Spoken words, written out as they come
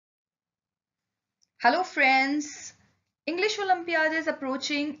Hello friends, English Olympiad is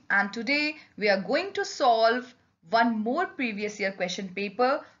approaching and today we are going to solve one more previous year question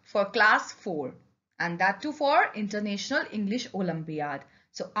paper for class 4 and that too for International English Olympiad.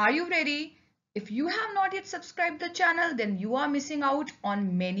 So are you ready? If you have not yet subscribed the channel then you are missing out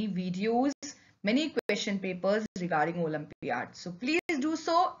on many videos, many question papers regarding Olympiad. So please do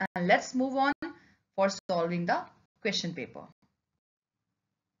so and let's move on for solving the question paper.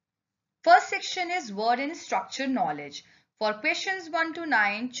 First section is word and structure knowledge. For questions 1 to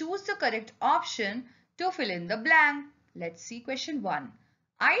 9, choose the correct option to fill in the blank. Let's see question 1.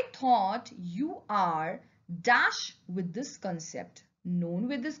 I thought you are dash with this concept. Known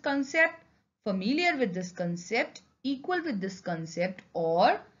with this concept, familiar with this concept, equal with this concept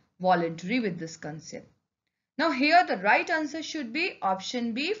or voluntary with this concept. Now here the right answer should be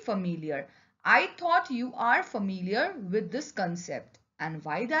option B, familiar. I thought you are familiar with this concept. And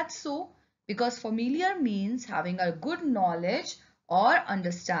why that's so? Because familiar means having a good knowledge or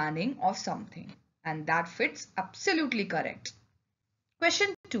understanding of something. And that fits absolutely correct.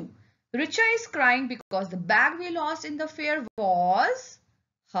 Question 2. Richa is crying because the bag we lost in the fair was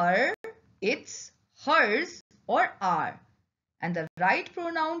her, its, hers or our. And the right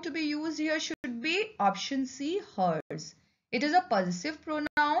pronoun to be used here should be option C, hers. It is a possessive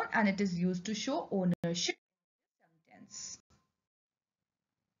pronoun and it is used to show ownership in the sentence.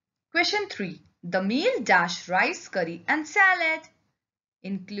 Question 3. The meal dash rice, curry and salad.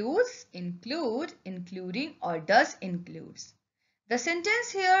 Includes, include, including or does includes. The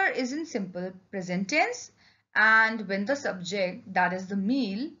sentence here is in simple present tense and when the subject, that is the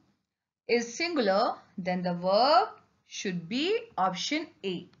meal, is singular, then the verb should be option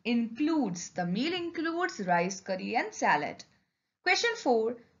A, includes. The meal includes rice, curry and salad. Question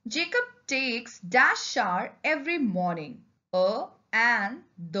 4. Jacob takes dash shower every morning. A, an,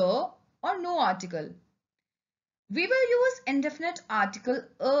 the or no article. We will use indefinite article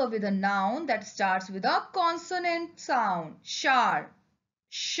a with a noun that starts with a consonant sound. Shower,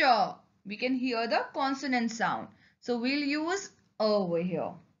 sh. We can hear the consonant sound. So we'll use a over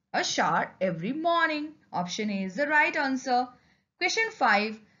here. A shower every morning. Option A is the right answer. Question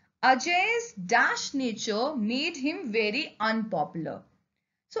 5. Ajay's dash nature made him very unpopular.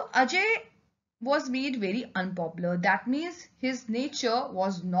 So Ajay was made very unpopular. That means his nature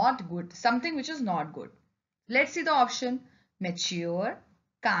was not good. Something which is not good. Let's see the option. Mature,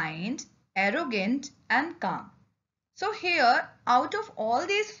 kind, arrogant and calm. So here out of all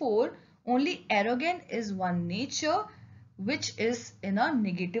these four, only arrogant is one nature which is in a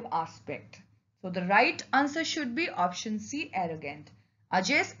negative aspect. So the right answer should be option C, arrogant.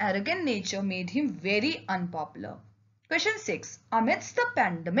 Ajay's arrogant nature made him very unpopular. Question 6. Amidst the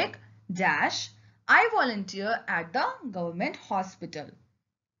pandemic, dash, I volunteer at the government hospital.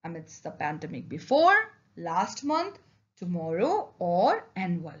 Amidst the pandemic, before, last month, tomorrow or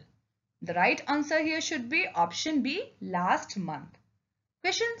annual. The right answer here should be option B, last month.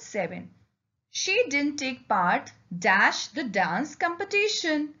 Question 7. She didn't take part dash the dance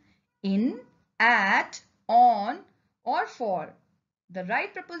competition. In, at, on or for. The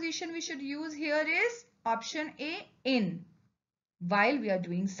right preposition we should use here is option A, in. While we are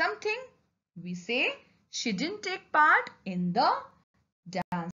doing something, we say she didn't take part in the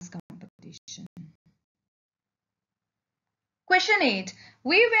dance competition. Question 8.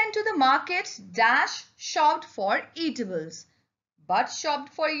 We went to the market dash shopped for eatables. But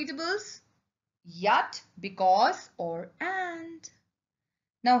shopped for eatables, yet, because or and.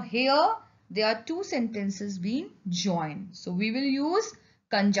 Now here there are two sentences being joined. So we will use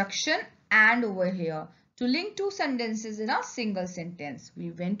conjunction and over here to link two sentences in a single sentence.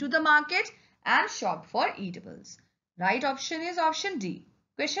 We went to the market and shopped for eatables. Right option is option D.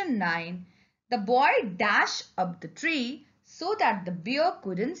 Question 9. The boy dashed up the tree so that the bear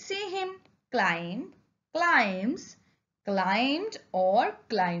couldn't see him. Climb, climbs, climbed or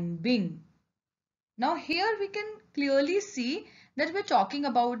climbing. Now here we can clearly see that we're talking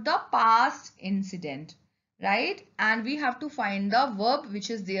about the past incident, right? And we have to find the verb which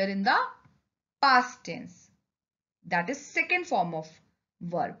is there in the past tense. That is second form of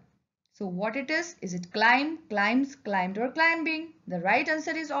verb. So what it is it climb, climbs, climbed or climbing? The right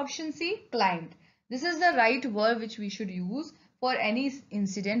answer is option C, climbed. This is the right verb which we should use for any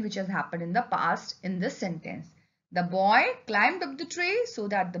incident which has happened in the past in this sentence. The boy climbed up the tree so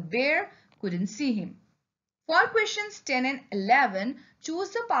that the bear couldn't see him. For questions 10 and 11,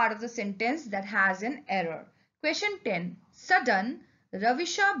 choose the part of the sentence that has an error. Question 10. Sudden,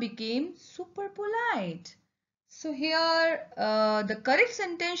 Ravisha became super polite. So here the correct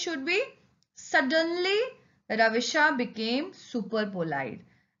sentence should be suddenly Ravisha became super polite.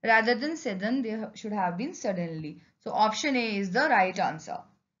 Rather than sudden, they should have been suddenly. So option A is the right answer.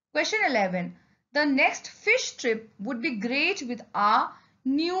 Question 11. The next fish trip would be great with our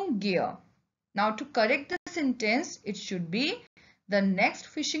new gear. Now to correct the sentence, it should be the next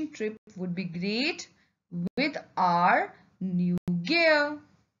fishing trip would be great with our new gear.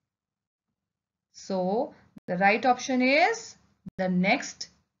 So the right option is the next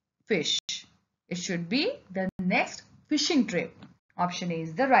fish. It should be the next fishing trip. Option A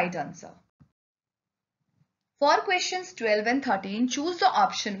is the right answer. For questions 12 and 13, choose the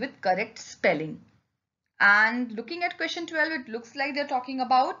option with correct spelling. And looking at question 12, it looks like they're talking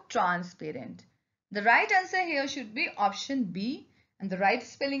about transparent. The right answer here should be option B, and the right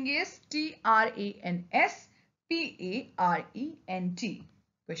spelling is Transparent.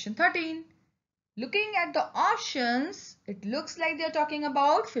 Question 13. Looking at the options, it looks like they're talking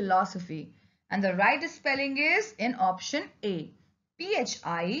about philosophy, and the right spelling is in option A,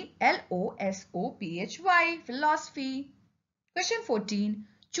 Philosophy, philosophy. Question 14.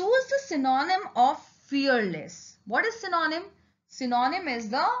 Choose the synonym of fearless. What is synonym? Synonym is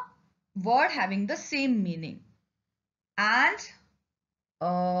the word having the same meaning. And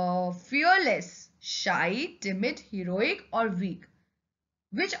fearless, shy, timid, heroic, or weak.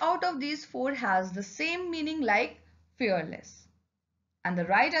 Which out of these four has the same meaning like fearless? And the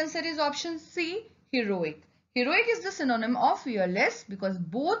right answer is option C, heroic. Heroic is the synonym of fearless because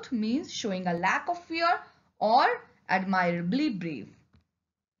both means showing a lack of fear or admirably brave.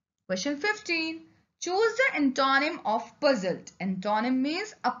 Question 15. Choose the antonym of puzzled. Antonym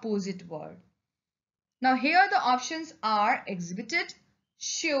means opposite word. Now here the options are exhibited,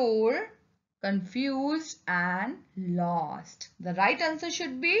 sure, confused, and lost. The right answer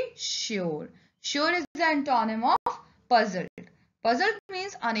should be sure. Sure is the antonym of puzzled. Puzzled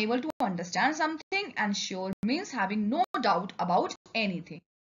means unable to understand something, and sure means having no doubt about anything.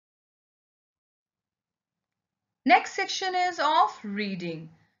 Next section is of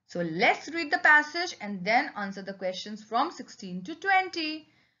reading. So let's read the passage and then answer the questions from 16 to 20.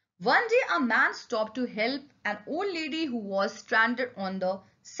 One day a man stopped to help an old lady who was stranded on the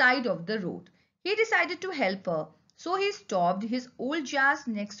side of the road. He decided to help her, so he stopped his old Jazz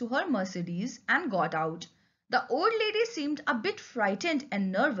next to her Mercedes and got out. The old lady seemed a bit frightened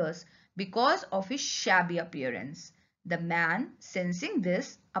and nervous because of his shabby appearance. The man, sensing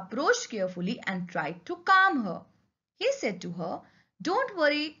this, approached carefully and tried to calm her. He said to her, "Don't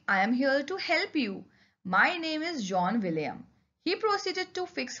worry, I am here to help you. My name is John William." He proceeded to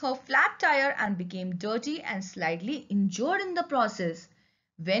fix her flat tire and became dirty and slightly injured in the process.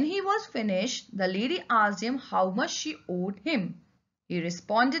 When he was finished, the lady asked him how much she owed him. He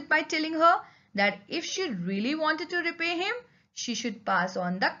responded by telling her that if she really wanted to repay him, she should pass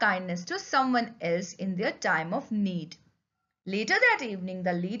on the kindness to someone else in their time of need. Later that evening,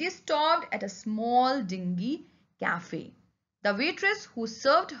 the lady stopped at a small dingy cafe. The waitress who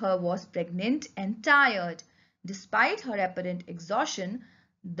served her was pregnant and tired. Despite her apparent exhaustion,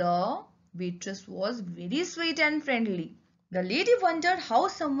 the waitress was very sweet and friendly. The lady wondered how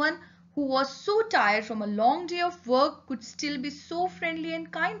someone who was so tired from a long day of work could still be so friendly and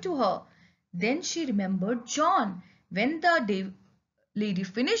kind to her. Then she remembered John. When the lady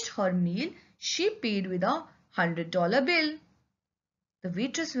finished her meal, she paid with a $100 bill. The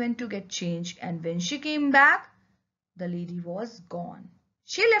waitress went to get change, and when she came back, the lady was gone.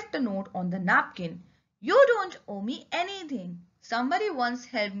 She left a note on the napkin. "You don't owe me anything. Somebody once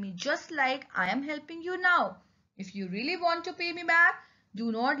helped me just like I am helping you now. If you really want to pay me back,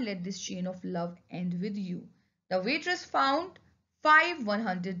 do not let this chain of love end with you." The waitress found 5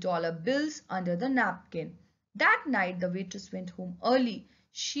 $100 bills under the napkin. That night, the waitress went home early.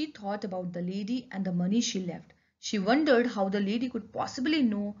 She thought about the lady and the money she left. She wondered how the lady could possibly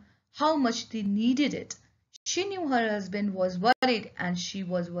know how much they needed it. She knew her husband was worried and she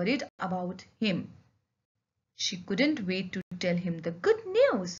was worried about him. She couldn't wait to tell him the good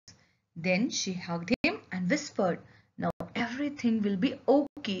news. Then she hugged him and whispered, "Now everything will be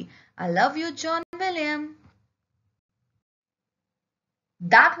okay. I love you, John William."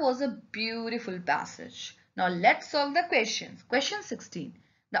 That was a beautiful passage. Now let's solve the questions. Question 16.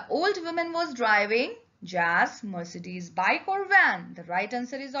 The old woman was driving Jazz, Mercedes, bike or van? The right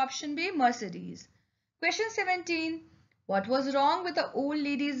answer is option B, Mercedes. Question 17. What was wrong with the old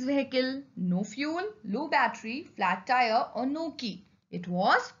lady's vehicle? No fuel, low battery, flat tire or no key? It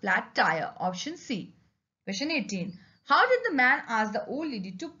was flat tire, option C. Question 18. How did the man ask the old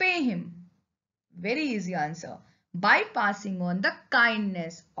lady to pay him? Very easy answer. By passing on the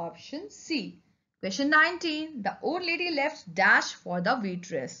kindness, option C. Question 19. The old lady left dash for the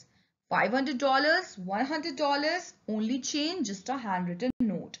waitress. $500, $100, only change, just a handwritten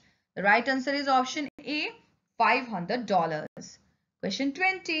note. The right answer is option A, $500. Question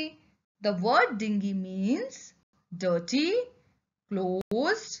 20. The word dinghy means dirty,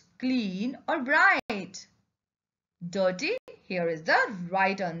 closed, clean or bright. Dirty, here is the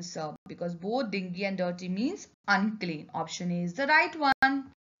right answer because both dinghy and dirty means unclean. Option A is the right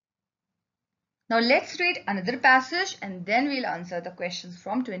one. Now let's read another passage and then we'll answer the questions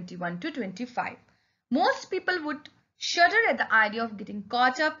from 21 to 25. Most people would shudder at the idea of getting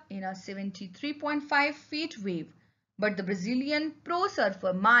caught up in a 73.5 feet wave. But the Brazilian pro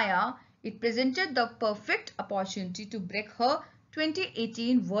surfer Maya, it presented the perfect opportunity to break her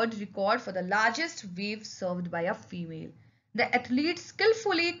 2018 world record for the largest wave surfed by a female. The athlete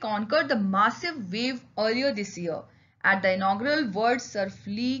skillfully conquered the massive wave earlier this year at the inaugural World Surf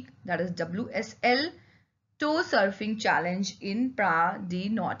League, that is WSL, Toe Surfing Challenge in Praia de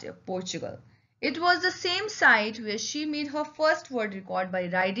Norte, Portugal. It was the same site where she made her first world record by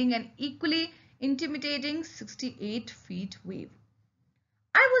riding an equally intimidating 68 feet wave.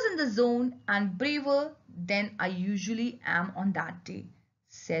 I was in the zone and braver than I usually am on that day,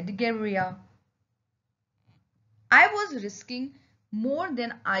 said Gabrielle. I was risking more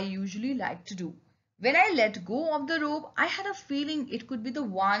than I usually like to do. When I let go of the rope, I had a feeling it could be the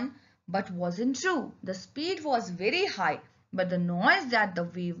one, but wasn't true. The speed was very high, but the noise that the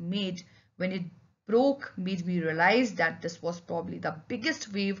wave made when it broke made me realize that this was probably the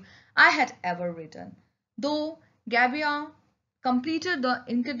biggest wave I had ever ridden. Though Gabrielle completed the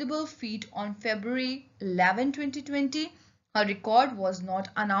incredible feat on February 11, 2020, her record was not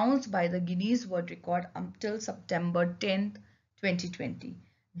announced by the Guinness World Record until September 10, 2020.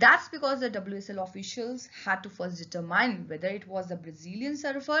 That's because the WSL officials had to first determine whether it was the Brazilian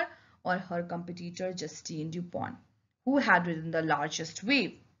surfer or her competitor Justine Dupont who had ridden the largest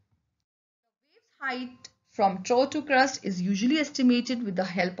wave. The wave's height from trough to crest is usually estimated with the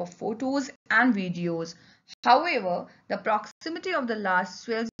help of photos and videos. However, the proximity of the large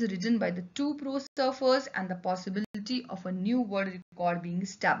swells ridden by the two pro surfers and the possibility of a new world record being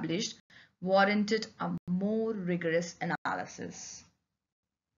established warranted a more rigorous analysis.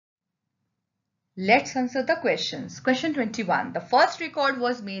 Let's answer the questions. Question 21. The first record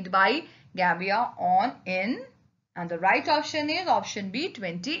was made by Gabrielle and the right option is option B,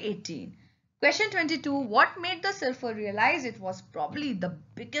 2018. Question 22. What made the surfer realize it was probably the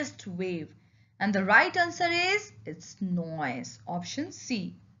biggest wave? And the right answer is its noise. Option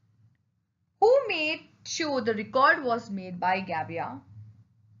C. Who made sure the record was made by Gabrielle?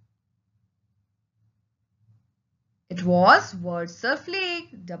 It was World Surf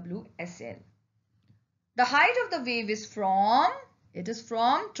League, WSL. The height of the wave is from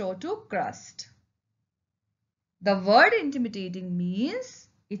trough to crest. The word intimidating means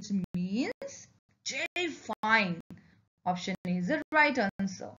terrifying. Option A is the right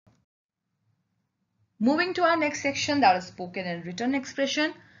answer. Moving to our next section, that is spoken and written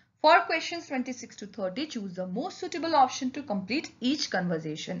expression. For questions 26 to 30, choose the most suitable option to complete each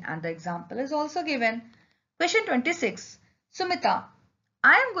conversation and the example is also given. Question 26. Sumita,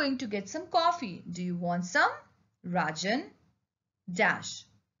 I am going to get some coffee. Do you want some? Rajan, dash.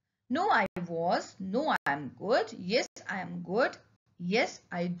 No, I was. No, I am good. Yes, I am good. Yes,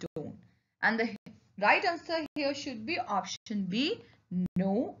 I don't. And the right answer here should be option B.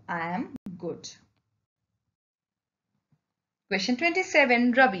 No, I am good. Question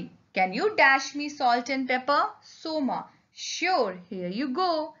 27. Ravi, can you dash me salt and pepper? Soma, sure, here you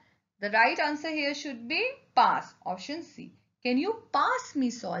go. The right answer here should be pass. Option C. Can you pass me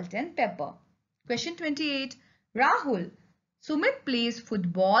salt and pepper? Question 28. Rahul, Sumit plays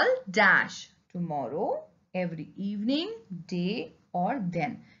football dash tomorrow, every evening, day or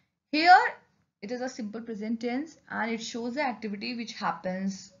then. Here it is a simple present tense and it shows the activity which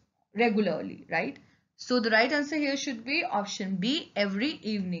happens regularly, right? So the right answer here should be option B, every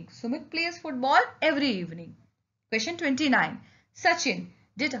evening. Sumit plays football every evening. Question 29. Sachin,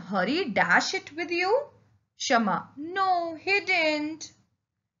 did Hari dash it with you? Shama, no, he didn't.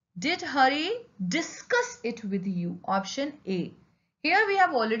 Did Hari discuss it with you? Option A. Here we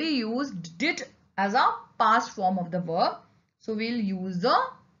have already used did as a past form of the verb. So we'll use the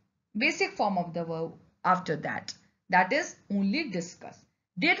basic form of the verb after that. That is only discuss.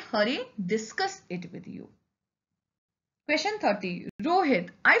 Did Hari discuss it with you? Question 30. Rohit,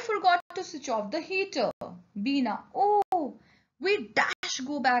 I forgot to switch off the heater. Beena, oh, we dash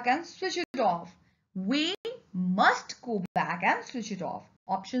go back and switch it off. We must go back and switch it off.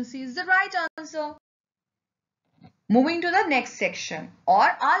 Option C is the right answer. Moving to the next section or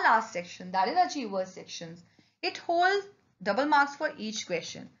our last section, that is Achievers sections. It holds double marks for each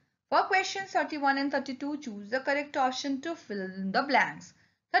question. For questions 31 and 32, choose the correct option to fill in the blanks.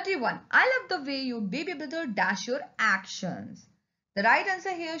 31. I love the way your baby brother dash your actions. The right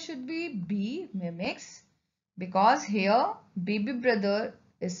answer here should be B, mimics, because here baby brother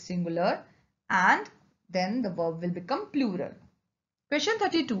is singular and then the verb will become plural. Question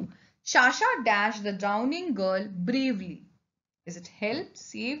 32. Shasha dashed the drowning girl bravely. Is it helped,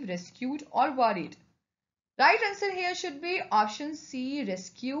 saved, rescued or worried? Right answer here should be option C,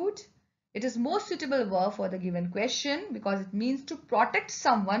 rescued. It is most suitable verb for the given question because it means to protect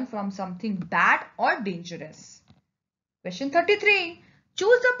someone from something bad or dangerous. Question 33.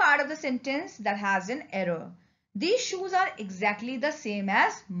 Choose the part of the sentence that has an error. These shoes are exactly the same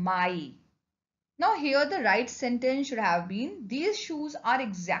as my. Now here the right sentence should have been, these shoes are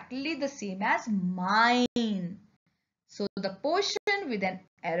exactly the same as mine. So the portion with an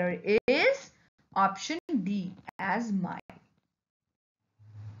error is option D, as mine.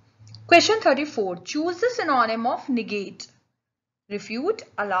 Question 34. Choose the synonym of negate. Refute,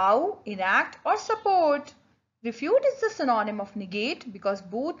 allow, enact or support. Refute is the synonym of negate because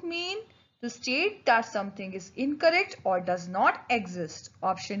both mean to state that something is incorrect or does not exist.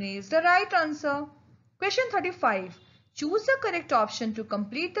 Option A is the right answer. Question 35. Choose the correct option to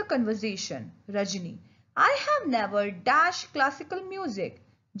complete the conversation. Rajni. I have never dashed classical music.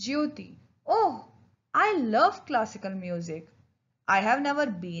 Jyoti. Oh, I love classical music. I have never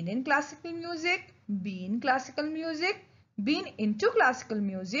been in classical music, been classical music, been into classical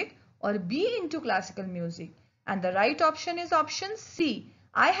music or be into classical music. And the right option is option C.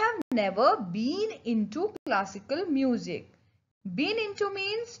 I have never been into classical music. Been into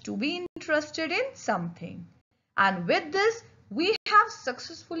means to be interested in something. And with this, we have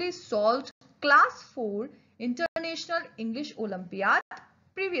successfully solved Class 4 International English Olympiad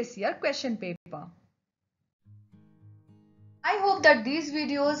previous year question paper. I hope that these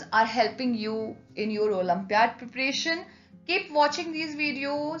videos are helping you in your Olympiad preparation. Keep watching these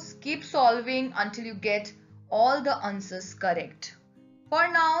videos, keep solving until you get all the answers correct. For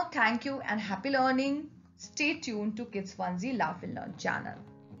now, thank you and happy learning. Stay tuned to Kids Funzy Laugh and Learn channel.